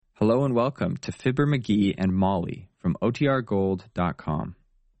Hello and welcome to Fibber McGee and Molly from OTRGold.com.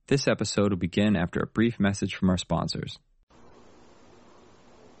 This episode will begin after a brief message from our sponsors.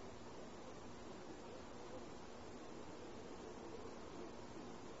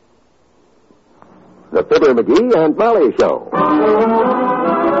 The Fibber McGee and Molly Show.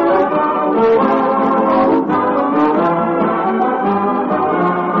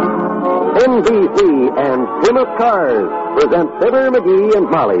 NBC and Plymouth Cars present Fibber McGee and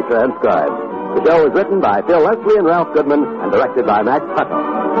Molly transcribed. The show is written by Phil Leslie and Ralph Goodman and directed by Max Hutton.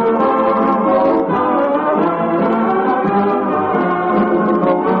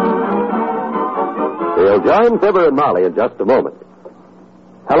 We'll join Fibber and Molly in just a moment.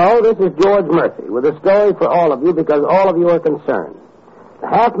 Hello, this is George Murphy with a story for all of you because all of you are concerned. The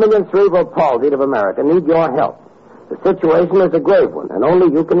 500,000 cerebral palsied of America need your help. The situation is a grave one, and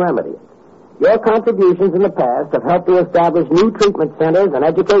only you can remedy it. Your contributions in the past have helped to establish new treatment centers and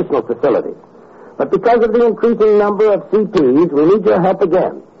educational facilities. But because of the increasing number of CPs, we need your help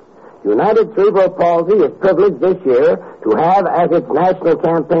again. United Cerebral Palsy is privileged this year to have as its national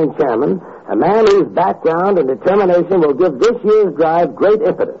campaign chairman a man whose background and determination will give this year's drive great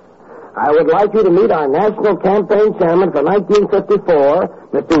impetus. I would like you to meet our national campaign chairman for 1954,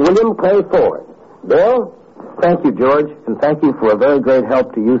 Mr. William Clay Ford. Bill? Thank you, George, and thank you for a very great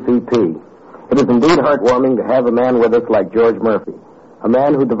help to UCP. It is indeed heartwarming to have a man with us like George Murphy, a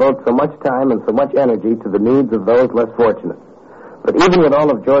man who devotes so much time and so much energy to the needs of those less fortunate. But even with all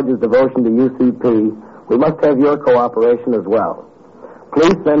of George's devotion to UCP, we must have your cooperation as well.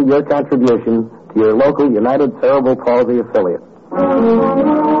 Please send your contribution to your local United Cerebral Palsy affiliate.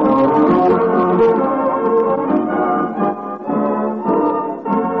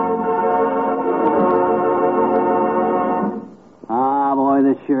 Ah, boy,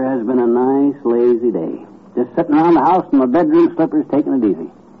 this sure has been a nice, lazy day. Just sitting around the house in my bedroom slippers, taking it easy.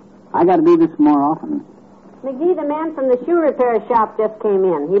 I got to do this more often. McGee, the man from the shoe repair shop just came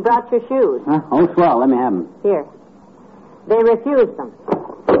in. He brought your shoes. Huh? Oh, swell. Let me have them. Here. They refused them.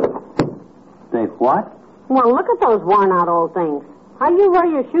 They what? Well, look at those worn-out old things. How do you wear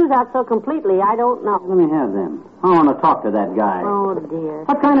your shoes out so completely, I don't know. Let me have them. I want to talk to that guy. Oh, dear.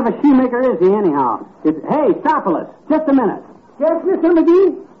 What kind of a shoemaker is he, anyhow? Hey, Stopolis, just a minute. Yes, Mr.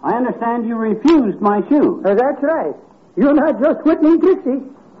 McGee? I understand you refused my shoes. That's right. You're not just Whitney Trixie.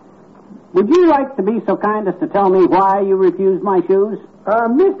 Would you like to be so kind as to tell me why you refused my shoes?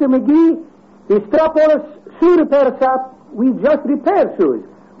 Mr. McGee, the Stropolis shoe repair shop, we just repair shoes.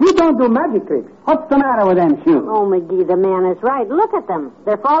 We don't do magic tricks. What's the matter with them shoes? Oh, McGee, the man is right. Look at them.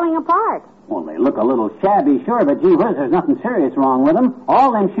 They're falling apart. Well, they look a little shabby, sure, but gee whiz, there's nothing serious wrong with them.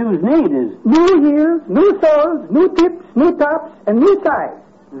 All them shoes need is... New heels, new soles, new tips, new tops, and new size.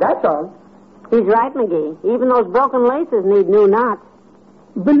 That's all. He's right, McGee. Even those broken laces need new knots.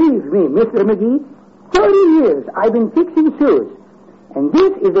 Believe me, Mr. McGee, 30 years I've been fixing shoes. And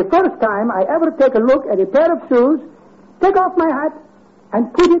this is the first time I ever take a look at a pair of shoes, take off my hat,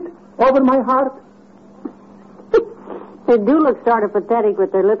 and put it over my heart. They do look sort of pathetic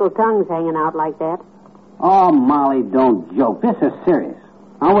with their little tongues hanging out like that. Oh, Molly, don't joke. This is serious.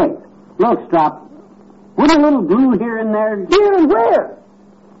 Now, wait. Look, Strop. Would a little glue here and there... Here and where?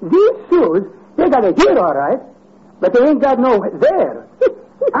 These shoes, they got a here, all right, but they ain't got no there.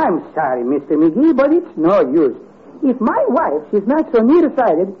 I'm sorry, Mr. McGee, but it's no use. If my wife, she's not so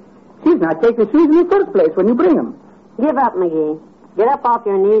nearsighted, she's not take the shoes in the first place when you bring them. Give up, McGee. Get up off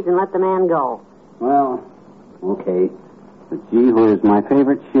your knees and let the man go. Well, okay. But gee whiz, my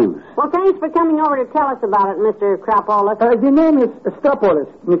favorite shoes. Well, thanks for coming over to tell us about it, Mr. Crapolis. The name is Stropolis,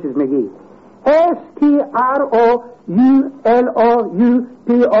 Mrs. McGee. Stroulopoulos.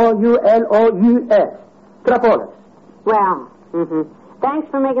 Stropolis. Well, thanks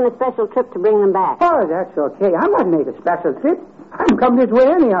for making a special trip to bring them back. Oh, that's okay. I'm not made a special trip. I'm come this way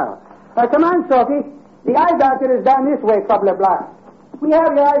anyhow. Come on, Sophie. The eye doctor is down this way a couple of blocks. We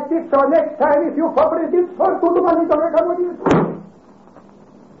have your eyes fixed, so next time if you cooperate, it's for to the money to reckon with you.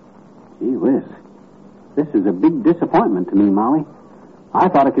 Gee whiz. This is a big disappointment to me, Molly. I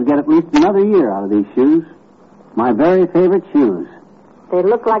thought I could get at least another year out of these shoes. My very favorite shoes. They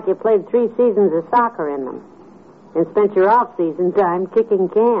look like you played 3 seasons of soccer in them and spent your off-season time kicking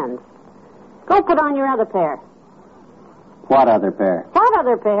cans. Go put on your other pair. What other pair? What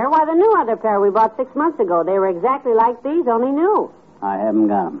other pair? Why, the new other pair we bought 6 months ago. They were exactly like these, only new. I haven't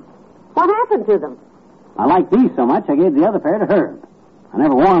got them. What happened to them? I like these so much, I gave the other pair to Herb. I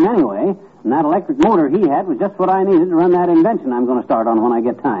never wore them anyway, and that electric motor he had was just what I needed to run that invention I'm going to start on when I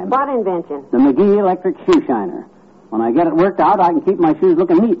get time. What invention? The McGee electric shoe shiner. When I get it worked out, I can keep my shoes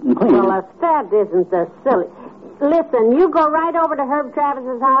looking neat and clean. Well, if that isn't the silly... Listen, you go right over to Herb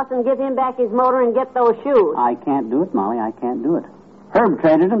Travis's house and give him back his motor and get those shoes. I can't do it, Molly. I can't do it. Herb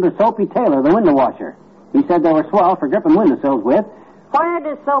traded them to Soapy Taylor, the window washer. He said they were swell for gripping windowsills with. Where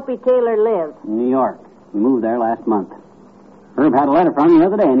does Soapy Taylor live? In New York. We moved there last month. Herb had a letter from him the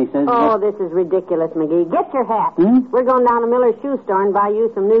other day, and he says... Oh, this is ridiculous, McGee. Get your hat. We're going down to Miller's shoe store and buy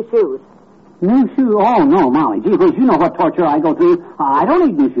you some new shoes. New shoes? Oh, no, Molly. Gee whiz, you know what torture I go through. I don't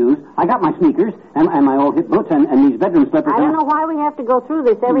need new shoes. I got my sneakers and my old hip boots and these bedroom slippers. I don't know why we have to go through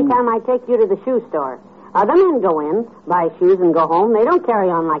this every time I take you to the shoe store. Other men go in, buy shoes, and go home. They don't carry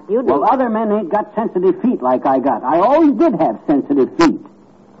on like you do. Well, other men ain't got sensitive feet like I got. I always did have sensitive feet.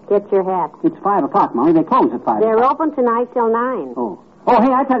 Get your hat. It's 5 o'clock, Molly. They close at 5 They're o'clock. open tonight till 9. Oh,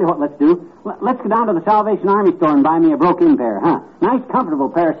 hey, I tell you what let's do. Let's go down to the Salvation Army store and buy me a broke-in pair, huh? Nice, comfortable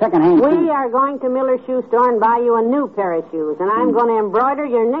pair of second-hand shoes. We are going to Miller's shoe store and buy you a new pair of shoes, and I'm going to embroider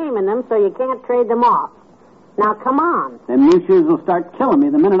your name in them so you can't trade them off. Now, come on. Them new shoes will start killing me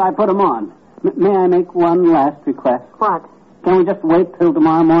the minute I put them on. May I make one last request? What? Can we just wait till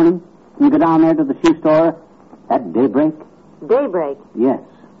tomorrow morning and go down there to the shoe store at daybreak? Daybreak? Yes.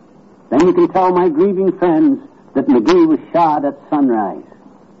 Then you can tell my grieving friends that McGee was shot at sunrise.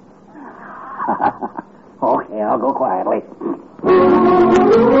 Okay, I'll go quietly.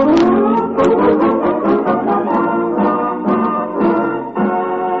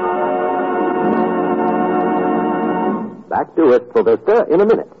 Back to Wistful Vista in a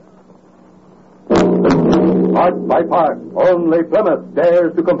minute. Part by part, only Plymouth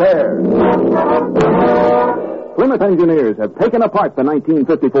dares to compare. Plymouth engineers have taken apart the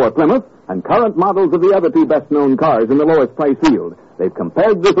 1954 Plymouth and current models of the other two best-known cars in the lowest price field. They've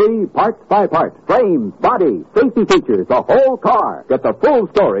compared the three part by part. Frame, body, safety features, the whole car. Get the full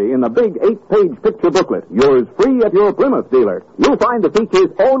story in the big 8-page picture booklet. Yours free at your Plymouth dealer. You'll find the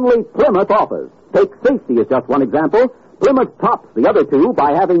features only Plymouth offers. Take safety as just one example. Plymouth tops the other two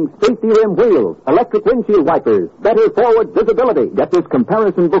by having safety rim wheels, electric windshield wipers, better forward visibility. Get this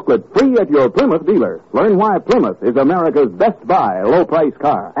comparison booklet free at your Plymouth dealer. Learn why Plymouth is America's best buy low-price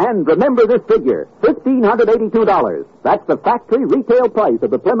car. And remember this figure, $1,582. That's the factory retail price of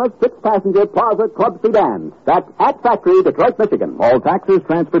the Plymouth 6-passenger Plaza Club sedan. That's at factory, Detroit, Michigan. All taxes,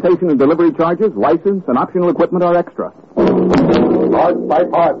 transportation, and delivery charges, license, and optional equipment are extra. Part by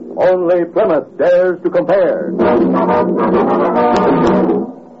part, only Plymouth dares to compare.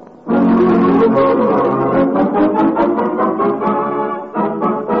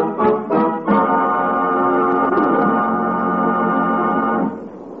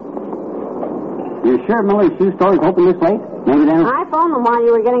 You sure Miller's shoe store is open this late? Maybe then... I phoned them while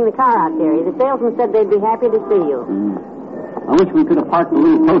you were getting the car out, Terry. The salesman said they'd be happy to see you. I wish we could have parked a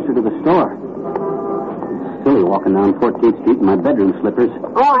little closer to the store. It's silly walking down 14th Street in my bedroom slippers.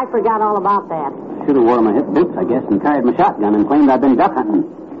 Oh, I forgot all about that. Should have worn my hip boots, I guess, and carried my shotgun and claimed I'd been duck hunting.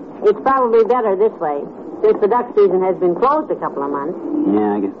 It's probably better this way, since the duck season has been closed a couple of months.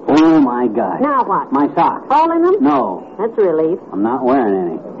 Yeah, I guess. Oh, my God. Now what? My socks. Hole in them? No. That's a relief. I'm not wearing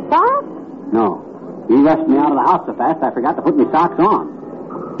any. What? No. You rushed me out of the house so fast I forgot to put my socks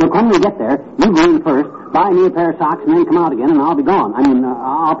on. Look, when we get there, you go in first, buy me a pair of socks, and then come out again, and I'll be gone.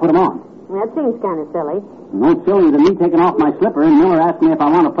 I'll put them on. That seems kind of silly. No sillier than me taking off my slipper and Miller asked me if I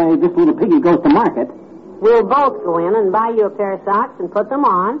want to play This Little Piggy Goes to Market. We'll both go in and buy you a pair of socks and put them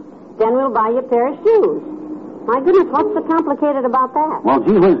on. Then we'll buy you a pair of shoes. My goodness, what's so complicated about that? Well,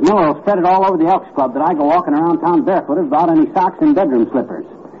 gee whiz, Miller will spread it all over the Elks Club that I go walking around town barefooted without any socks and bedroom slippers.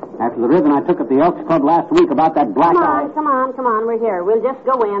 After the ribbon I took at the Elks Club last week about that black eye... Come on, we're here. We'll just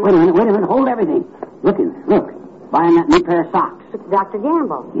go in. Wait a minute, hold everything. Look. Buying that new pair of socks. It's Dr.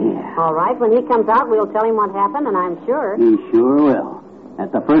 Gamble. Yeah. All right, when he comes out, we'll tell him what happened, and I'm sure... He sure will.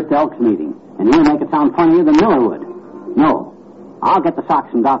 At the first Elks meeting. And he'll make it sound funnier than Miller would. No. I'll get the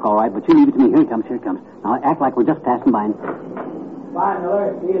socks from Doc, all right, but you leave it to me. Here he comes. Now, act like we're just passing by. Bye,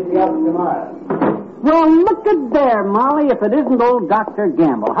 Miller. See you at the Elks tomorrow. Well, look at there, Molly, if it isn't old Dr.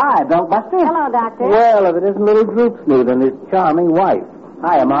 Gamble. Hi, Beltbuster. Hello, Doctor. Well, if it isn't little Droopsmooth and his charming wife.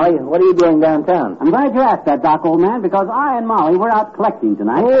 Hi, Molly. What are you doing downtown? I'm glad you asked that, Doc, old man, because I and Molly, we're out collecting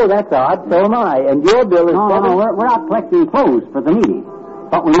tonight. Oh, that's odd. So am I. And your bill is... No, we're out collecting clothes for the needy.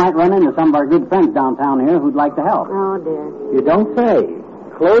 But we might run into some of our good friends downtown here who'd like to help. Oh, dear. You don't say.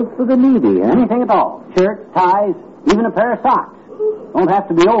 Clothes for the needy, eh? Anything at all. Shirts, ties, even a pair of socks. Don't have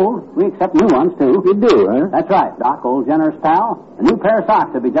to be old. We accept new ones, too. You do, huh? That's right, Doc, old generous pal. A new pair of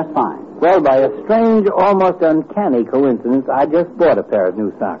socks would be just fine. Well, by a strange, almost uncanny coincidence, I just bought a pair of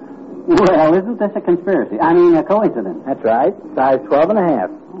new socks. Well, isn't this a conspiracy? I mean, a coincidence. That's right. Size 12 and a half.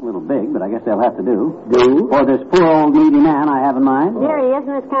 A little big, but I guess they'll have to do. Do? For this poor old needy man I have in mind. Dearie,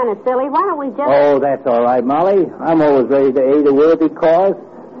 isn't this kind of silly? Why don't we just... Oh, that's all right, Molly. I'm always ready to aid a worthy cause.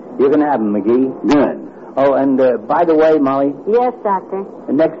 You can have them, McGee. Good. Oh, and by the way, Molly, Yes, Doctor.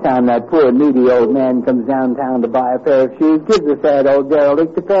 the next time that poor needy old man comes downtown to buy a pair of shoes, give the sad old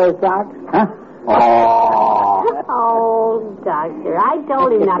derelict a pair of socks. Huh? Oh. Oh, Doctor, I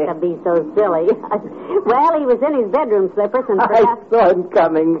told him not to be so silly. Well, he was in his bedroom slippers and I forgot... saw him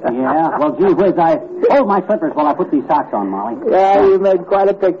coming. Yeah, well, gee whiz, hold my slippers while I put these socks on, Molly. Yeah, you made quite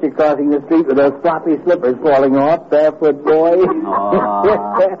a picture crossing the street with those floppy slippers falling off, barefoot boy.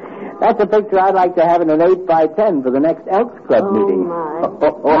 That's a picture I'd like to have in an 8x10 for the next Elks Club meeting. My.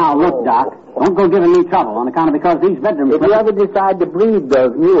 Now, look, Doc, don't go giving me trouble on account of because these bedroom If you ever decide to breed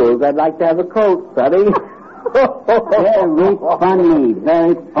those mules, I'd like to have a colt, Sonny. Very funny,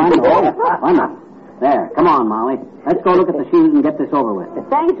 very funny. Funny. There, come on, Molly. Let's go look at the shoes and get this over with.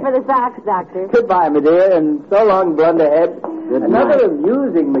 Thanks for the socks, Doctor. Goodbye, my dear, and so long, Blunderhead. Good Another night.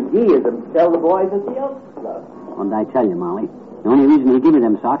 amusing McGeeism to tell the boys at the Elks Club. What did I tell you, Molly? The only reason he gave me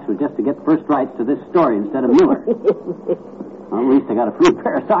them socks was just to get first rights to this story instead of Miller. Well, at least I got a free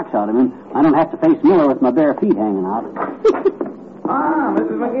pair of socks out of him. I don't have to face Miller with my bare feet hanging out.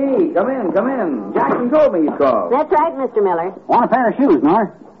 Mrs. McGee, come in. Jackson told me you called. That's right, Mr. Miller. Want a pair of shoes,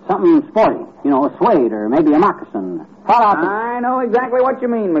 Nor? Something sporty. You know, a suede or maybe a moccasin. I know exactly what you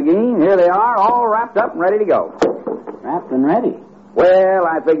mean, McGee. Here they are, all wrapped up and ready to go. Wrapped and ready. Well,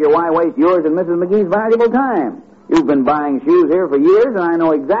 I figure why waste yours and Mrs. McGee's valuable time? You've been buying shoes here for years, and I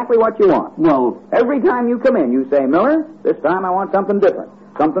know exactly what you want. Well, every time you come in, you say, Miller, this time I want something different.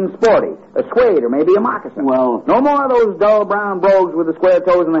 Something sporty. A suede or maybe a moccasin. Well, no more of those dull brown brogues with the square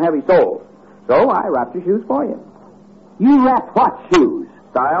toes and the heavy soles. So I wrapped your shoes for you. You wrapped what shoes?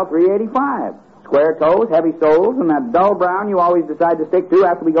 Style 385. Square toes, heavy soles, and that dull brown you always decide to stick to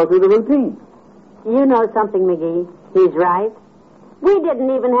after we go through the routine. You know something, McGee. He's right. We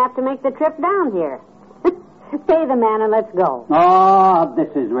didn't even have to make the trip down here. Pay the man and let's go. Oh, this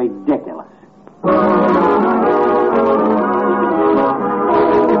is ridiculous.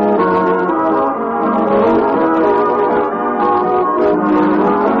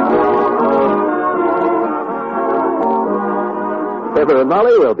 Fibber and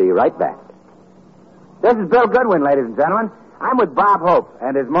Molly will be right back. This is Bill Goodwin, ladies and gentlemen. I'm with Bob Hope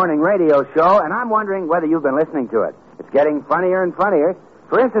and his morning radio show, and I'm wondering whether you've been listening to it. It's getting funnier and funnier.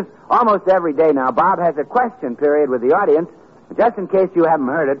 For instance, almost every day now, Bob has a question period with the audience. Just in case you haven't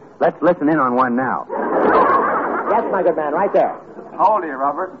heard it, let's listen in on one now. Yes, my good man, right there. How old are you,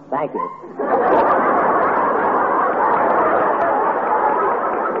 Robert? Thank you.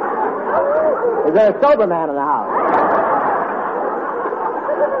 Is there a sober man in the house?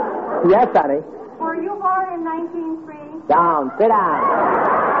 Yes, honey. Were you born in 1903? Down. Sit down.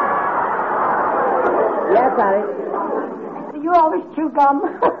 Yes, honey. Do you always chew gum?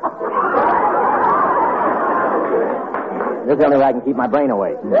 This is the only way I can keep my brain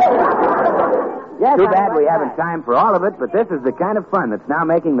awake. Yes, too bad we haven't time for all of it, but this is the kind of fun that's now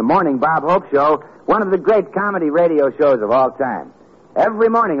making the Morning Bob Hope Show one of the great comedy radio shows of all time. Every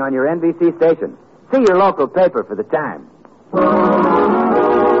morning on your NBC station. See your local paper for the time.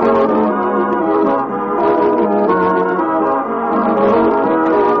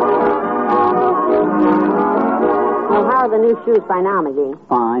 Well, how are the new shoes by now, McGee?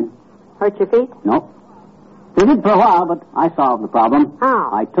 Fine. Hurt your feet? Nope. They did for a while, but I solved the problem.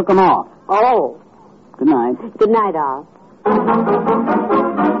 How? I took them off. Oh. Good night. Good night, all.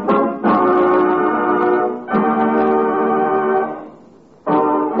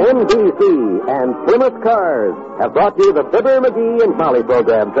 NBC and Plymouth Cars have brought you the Fibber, McGee, and Molly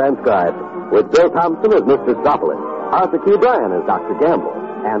program transcribed with Bill Thompson as Mr. Stoppolis, Arthur Q. Bryan as Dr. Gamble,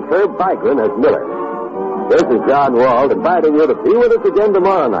 and Herb Vigran as Miller. This is John Wald inviting you to be with us again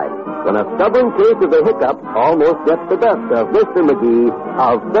tomorrow night when a stubborn case of the hiccup almost gets the best of Mr. McGee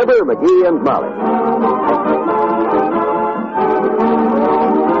of Fibber, McGee, and Molly.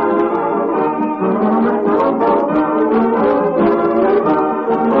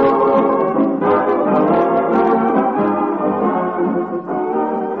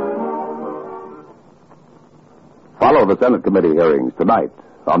 Follow the Senate committee hearings tonight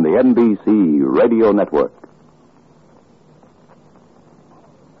on the NBC Radio Network.